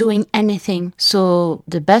from doing anything. So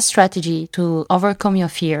the best strategy to overcome your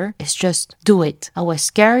fear is just do it. I was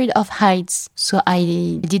scared of heights, so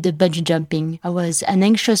I did the bungee jumping. I was an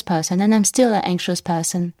anxious person, and I'm still an anxious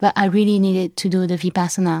person, but I really needed to do the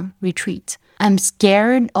Vipassana retreat. I'm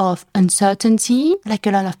scared of uncertainty, like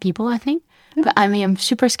a lot of people, I think. But I'm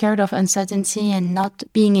super scared of uncertainty and not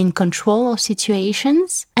being in control of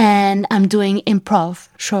situations. And I'm doing improv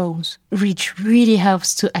shows, which really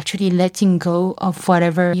helps to actually letting go of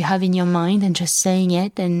whatever you have in your mind and just saying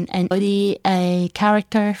it and body a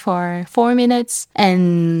character for 4 minutes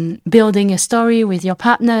and building a story with your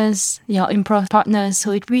partners, your improv partners.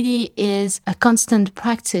 So it really is a constant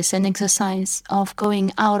practice and exercise of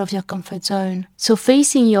going out of your comfort zone. So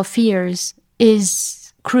facing your fears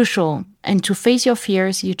is crucial. And to face your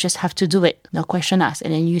fears, you just have to do it. No question asked.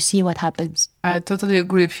 And then you see what happens. I totally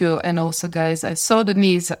agree with you. And also, guys, I saw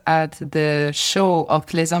Denise at the show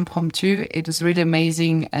of Les Impromptus. It was really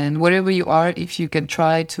amazing. And wherever you are, if you can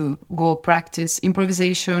try to go practice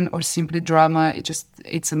improvisation or simply drama,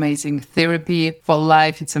 it's amazing. Therapy for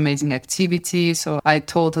life, it's amazing activity. So I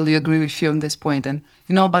totally agree with you on this point. And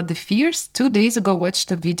about the fears, 2 days ago, I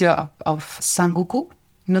watched a video of Sangoku.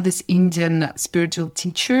 This Indian spiritual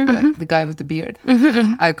teacher, the guy with the beard.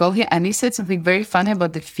 I call him, and he said something very funny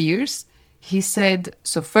about the fears. He said,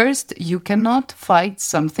 so first, you cannot fight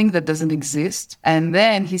something that doesn't exist. And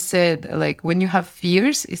then he said, like, when you have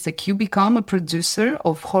fears, it's like you become a producer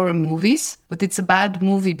of horror movies, but it's a bad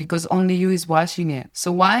movie because only you is watching it.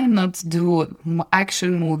 So why not do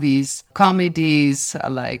action movies, comedies,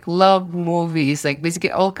 like love movies, like basically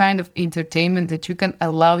all kind of entertainment that you can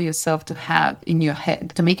allow yourself to have in your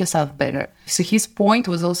head to make yourself better. So his point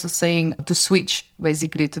was also saying to switch,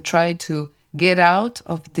 basically, to try to get out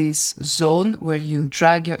of this zone where you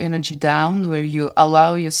drag your energy down, where you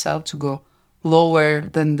allow yourself to go lower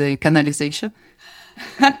than the canalization.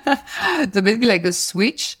 So basically like a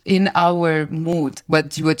switch in our mood.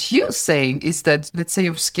 But what you're saying is that, let's say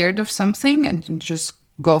you're scared of something and you just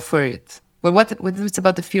go for it. But what it's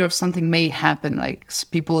about the fear of something may happen, like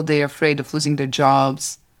people, they're afraid of losing their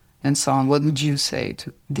jobs and so on. What would you say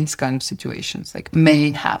to these kind of situations, like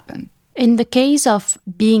may happen? In the case of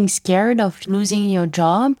being scared of losing your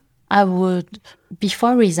job, I would,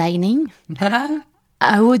 before resigning,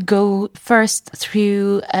 I would go first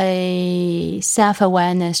through a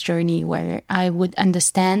self-awareness journey where I would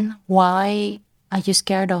understand why are you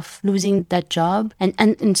scared of losing that job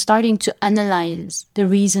and starting to analyze the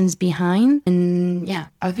reasons behind. And yeah.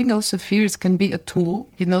 I think also fears can be a tool,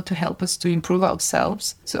 to help us to improve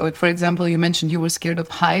ourselves. So for example, you mentioned you were scared of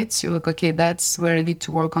heights. You're like, okay, that's where I need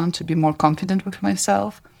to work on to be more confident with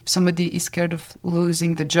myself. If somebody is scared of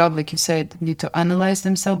losing the job, like you said, need to analyze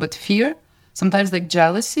themselves. But fear, sometimes like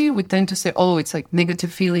jealousy, we tend to say, oh, it's like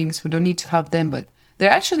negative feelings. We don't need to have them. But they're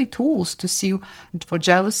actually tools to see. For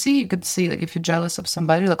jealousy, you could see, like, if you're jealous of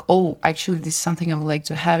somebody, like, oh, actually, this is something I would like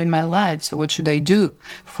to have in my life. So what should I do?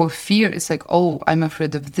 For fear, it's like, oh, I'm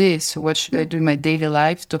afraid of this. So what should I do in my daily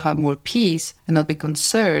life to have more peace and not be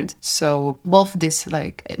concerned? So both these,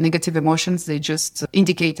 like, negative emotions, they're just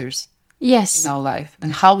indicators. Yes. In our life.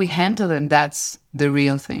 And how we handle them, that's the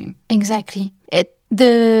real thing. Exactly.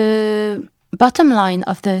 The bottom line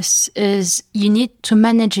of this is you need to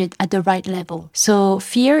manage it at the right level. So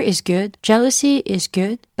fear is good, jealousy is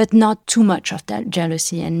good, but not too much of that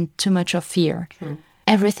jealousy and too much of fear. True.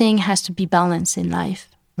 Everything has to be balanced in life.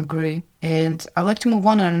 Agree. And I'd like to move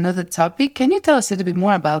on another topic. Can you tell us a little bit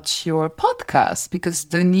more about your podcast? Because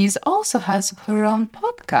Denise also has her own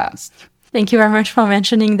podcast. Thank you very much for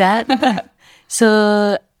mentioning that.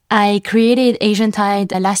 So I created Asian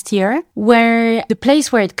Tide last year, where the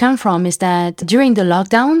place where it came from is that during the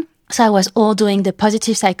lockdown, so I was all doing the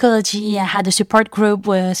positive psychology. I had a support group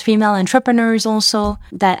with female entrepreneurs also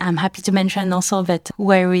that I'm happy to mention also, but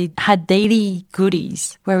where we had daily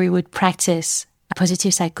goodies, where we would practice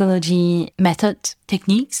positive psychology method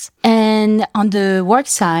techniques. And on the work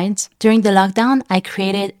side, during the lockdown, I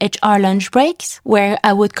created HR lunch breaks where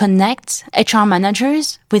I would connect HR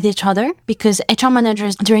managers with each other, because HR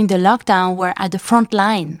managers during the lockdown were at the front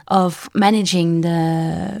line of managing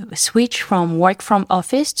the switch from work from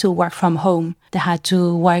office to work from home. They had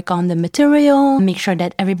to work on the material, make sure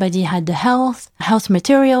that everybody had the health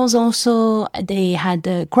materials also. They had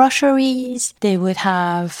the groceries. They would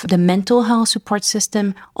have the mental health support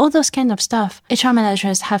system, all those kind of stuff. HR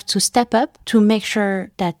managers have to step up to make sure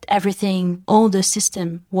that everything, all the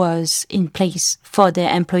system was in place for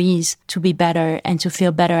their employees to be better and to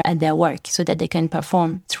feel better at their work so that they can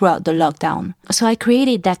perform throughout the lockdown. So I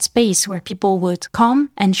created that space where people would come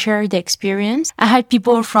and share the experience. I had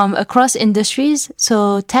people from across industries,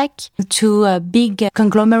 so tech to a big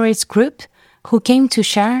conglomerates group, who came to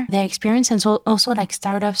share their experience, and so also like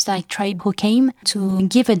startups like Tribe who came to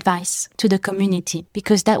give advice to the community,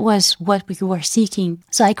 because that was what we were seeking.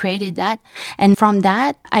 So I created that. And from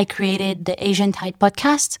that, I created the Asian Tide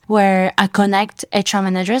podcast, where I connect HR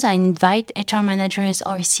managers. I invite HR managers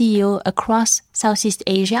or CEO across Southeast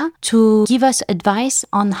Asia to give us advice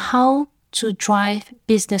on how to drive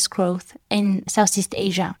business growth in Southeast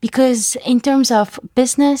Asia. Because in terms of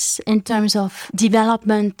business, in terms of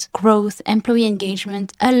development, growth, employee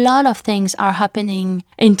engagement, a lot of things are happening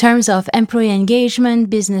in terms of employee engagement,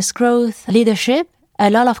 business growth, leadership. a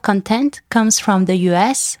lot of content comes from the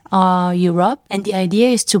US or Europe. And the idea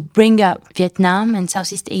is to bring up Vietnam and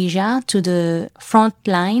Southeast Asia to the front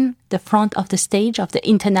line, the front of the stage, of the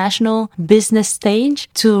international business stage,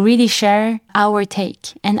 to really share our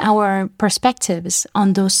take and our perspectives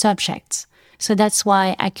on those subjects. So that's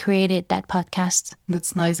why I created that podcast.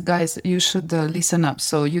 That's nice, guys. You should listen up.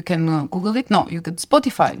 So you can Google it. No, you can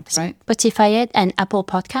Spotify it, right? Spotify it and Apple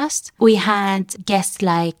Podcast. We had guests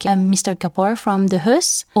like Mr. Kapoor from The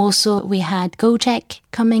Hus. Also, we had Gojek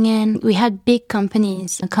coming in. We had big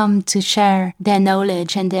companies come to share their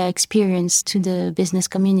knowledge and their experience to the business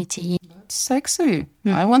community. Sexy.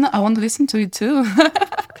 I want to listen to it too.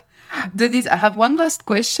 Denise, I have one last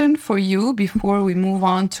question for you before we move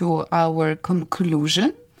on to our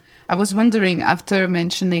conclusion. I was wondering, after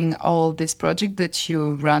mentioning all this project that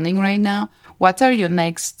you're running right now, what are your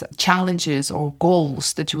next challenges or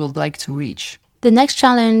goals that you would like to reach? The next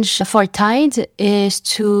challenge for Tide is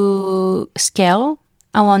to scale.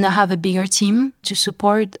 I want to have a bigger team to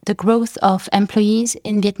support the growth of employees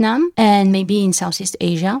in Vietnam and maybe in Southeast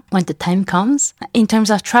Asia when the time comes. In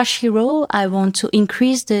terms of Trash Hero, I want to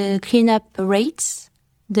increase the cleanup rates,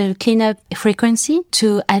 the cleanup frequency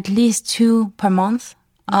to at least 2 per month.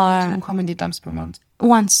 Or How many times per month?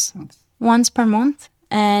 Once per month.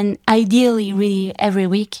 And ideally, really every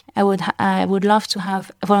week, I would love to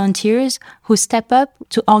have volunteers who step up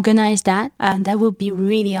to organize that. And that would be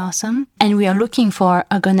really awesome. And we are looking for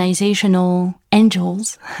organizational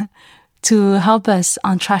angels to help us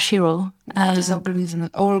on Trash Hero. Organizational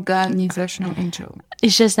angel.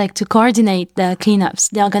 It's just like to coordinate the cleanups,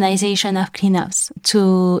 the organization of cleanups,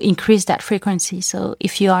 to increase that frequency. So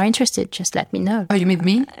if you are interested, just let me know. Oh, you mean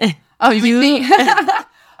me? Oh, you mean me?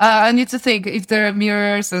 I need to think if there are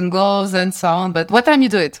mirrors and gloves and so on. But what time you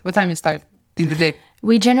do it? What time you start in the day?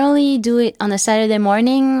 We generally do it on a Saturday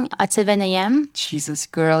morning at 7 a.m. Jesus,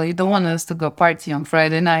 girl, you don't want us to go party on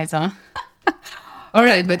Friday night, huh? All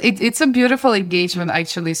right, but it's a beautiful engagement,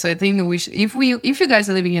 actually. So I think if you guys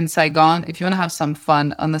are living in Saigon, if you want to have some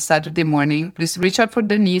fun on a Saturday morning, please reach out for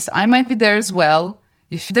Denise. I might be there as well.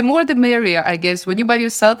 The more the merrier, I guess. When you're by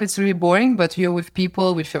yourself, it's really boring, but you're with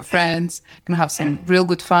people, with your friends, you can have some real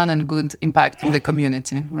good fun and good impact in the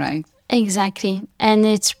community, right? Exactly. And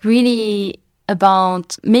it's really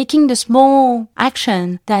about making the small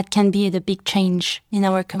action that can be the big change in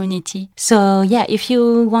our community. So yeah, if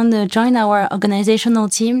you want to join our organizational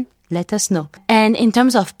team, let us know. And in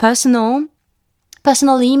terms of personally,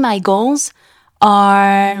 my goals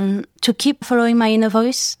are to keep following my inner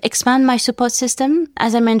voice, expand my support system.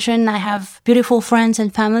 As I mentioned, I have beautiful friends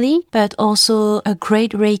and family, but also a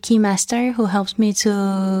great Reiki master who helps me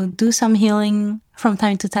to do some healing from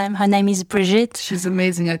time to time. Her name is Brigitte. She's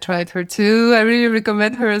amazing. I tried her too. I really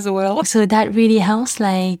recommend her as well. So that really helps,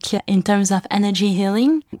 like in terms of energy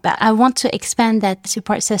healing. But I want to expand that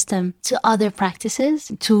support system to other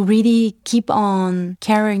practices to really keep on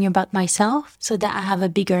caring about myself so that I have a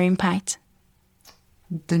bigger impact.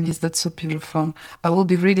 Denise, that's so beautiful. I will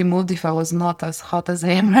be really moved if I was not as hot as I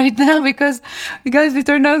am right now because, you guys, we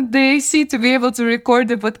turned on the AC to be able to record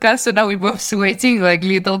the podcast. So now we're both sweating like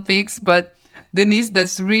little pigs. But Denise,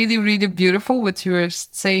 that's really, really beautiful what you were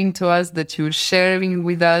saying to us, that you're sharing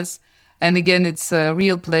with us. And again, it's a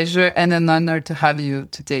real pleasure and an honor to have you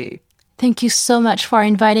today. Thank you so much for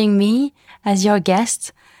inviting me as your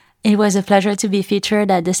guest. It was a pleasure to be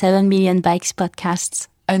featured at the 7 Million Bikes podcast.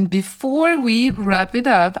 And before we wrap it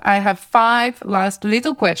up, I have 5 last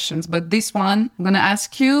little questions. But this one, I'm going to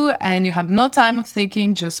ask you, and you have no time of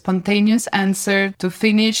thinking, just spontaneous answer to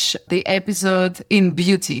finish the episode in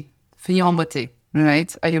beauty. Fille en beauté,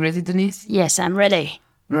 right? Are you ready, Denise? Yes, I'm ready.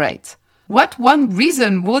 Right. What one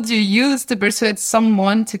reason would you use to persuade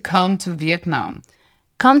someone to come to Vietnam?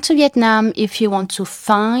 Come to Vietnam if you want to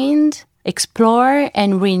find, explore,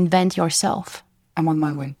 and reinvent yourself. I'm on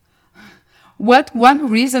my way. What one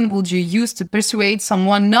reason would you use to persuade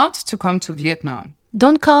someone not to come to Vietnam?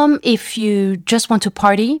 Don't come if you just want to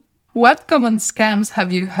party. What common scams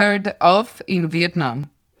have you heard of in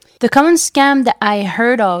Vietnam? The common scam that I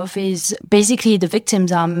heard of is basically the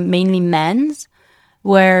victims are mainly men,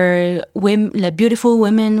 where beautiful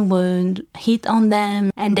women would hit on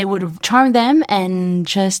them and they would charm them and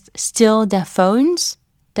just steal their phones.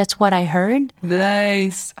 That's what I heard.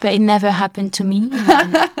 Nice. But it never happened to me.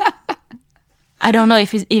 I don't know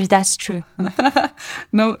if that's true.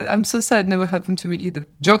 No, I'm so sad. Never happened to me either.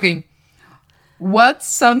 Joking. What's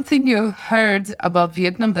something you heard about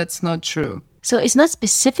Vietnam that's not true? So it's not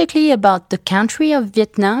specifically about the country of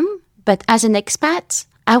Vietnam, but as an expat,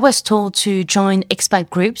 I was told to join expat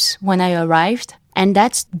groups when I arrived. And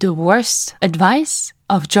that's the worst advice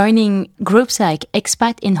of joining groups like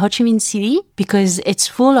Expat in Ho Chi Minh City because it's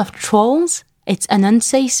full of trolls. It's an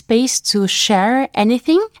unsafe space to share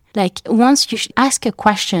anything. Like once you ask a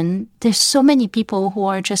question, there's so many people who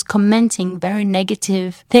are just commenting very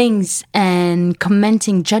negative things and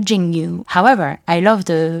commenting, judging you. However, I love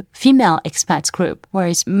the female expats group where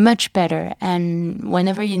it's much better. And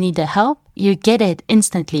whenever you need the help, you get it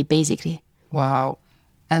instantly, basically. Wow.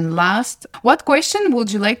 And last, what question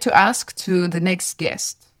would you like to ask to the next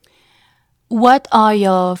guest? What are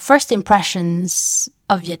your first impressions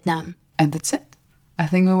of Vietnam? And that's it. I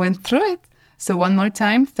think we went through it. So one more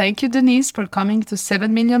time, thank you, Denise, for coming to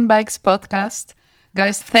 7 Million Bikes podcast.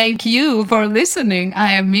 Guys, thank you for listening.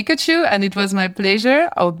 I am Mika Chu, and it was my pleasure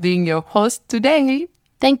of being your host today.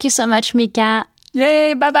 Thank you so much, Mika.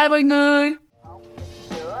 Yay, bye-bye mọi người.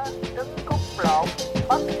 Sữa trứng cút lộn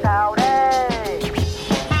mất sao đây.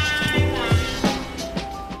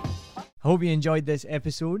 I hope you enjoyed this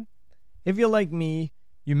episode. If you're like me,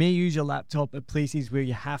 you may use your laptop at places where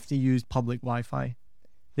you have to use public Wi-Fi.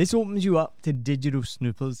 This opens you up to digital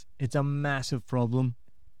snoopers. It's a massive problem.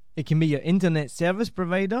 It can be your internet service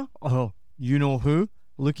provider, or you know who,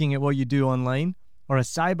 looking at what you do online, or a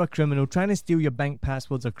cyber criminal trying to steal your bank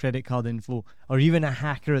passwords or credit card info, or even a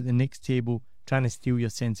hacker at the next table trying to steal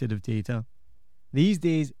your sensitive data. These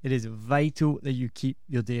days, it is vital that you keep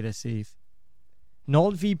your data safe.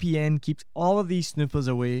 NordVPN keeps all of these snoopers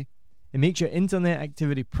away. It makes your internet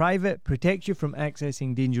activity private, protects you from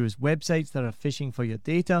accessing dangerous websites that are phishing for your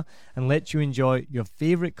data, and lets you enjoy your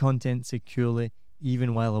favorite content securely,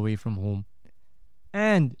 even while away from home.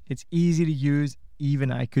 And it's easy to use,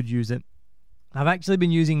 even I could use it. I've actually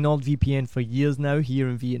been using NordVPN for years now here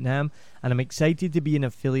in Vietnam, and I'm excited to be an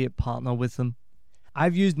affiliate partner with them.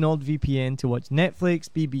 I've used NordVPN to watch Netflix,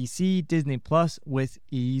 BBC, Disney Plus with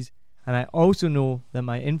ease, and I also know that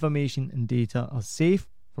my information and data are safe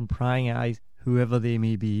from prying eyes, whoever they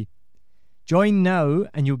may be. Join now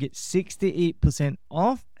and you'll get 68%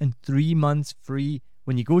 off and 3 months free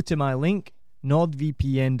when you go to my link,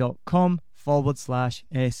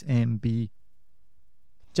 nordvpn.com/SMB.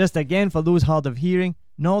 Just again, for those hard of hearing,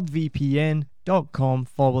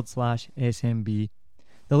 nordvpn.com/SMB.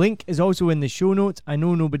 The link is also in the show notes. I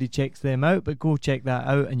know nobody checks them out, but go check that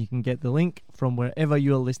out and you can get the link from wherever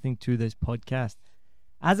you're listening to this podcast.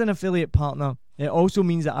 As an affiliate partner, it also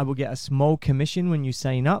means that I will get a small commission when you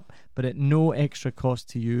sign up, but at no extra cost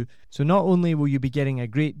to you. So not only will you be getting a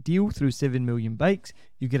great deal through 7 Million Bikes,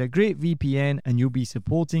 you get a great VPN and you'll be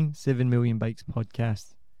supporting 7 Million Bikes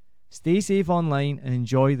podcast. Stay safe online and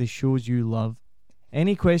enjoy the shows you love.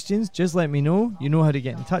 Any questions, just let me know. You know how to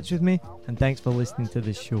get in touch with me. And thanks for listening to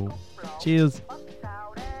this show. Cheers.